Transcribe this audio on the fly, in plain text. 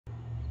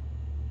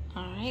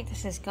Alright,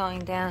 this is going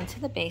down to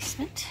the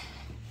basement.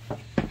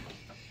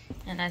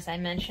 And as I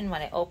mentioned,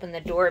 when I opened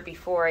the door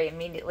before, I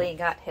immediately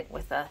got hit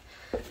with a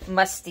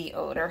musty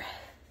odor.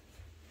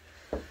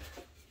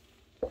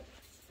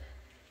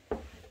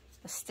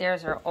 The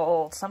stairs are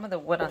old. Some of the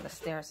wood on the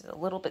stairs is a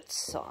little bit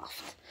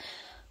soft.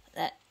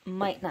 That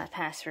might not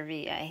pass for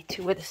VA.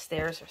 Two of the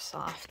stairs are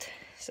soft,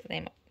 so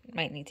they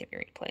might need to be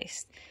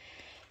replaced.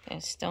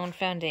 There's stone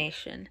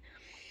foundation.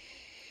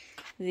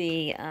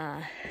 The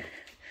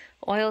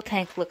oil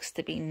tank looks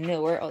to be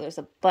newer. Oh, there's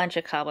a bunch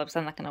of cobwebs.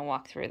 I'm not going to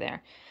walk through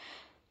there.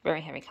 Very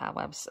heavy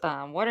cobwebs.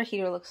 Water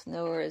heater looks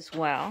newer as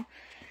well.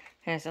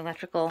 There's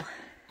electrical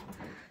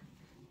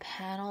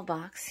panel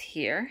box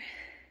here.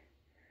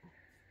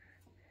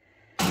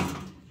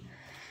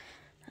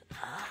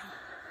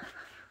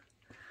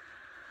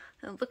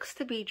 It looks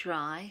to be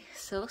dry,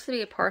 so it looks to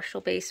be a partial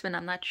basement.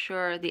 I'm not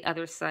sure the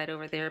other side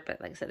over there, but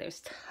like I said,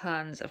 there's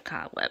tons of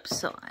cobwebs,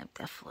 so I'm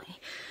definitely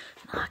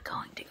not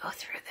going to go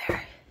through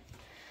there.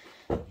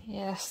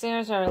 Yeah,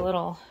 stairs are a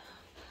little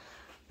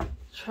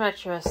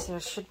treacherous. There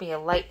should be a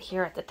light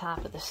here at the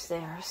top of the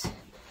stairs.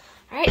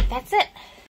 All right, that's it.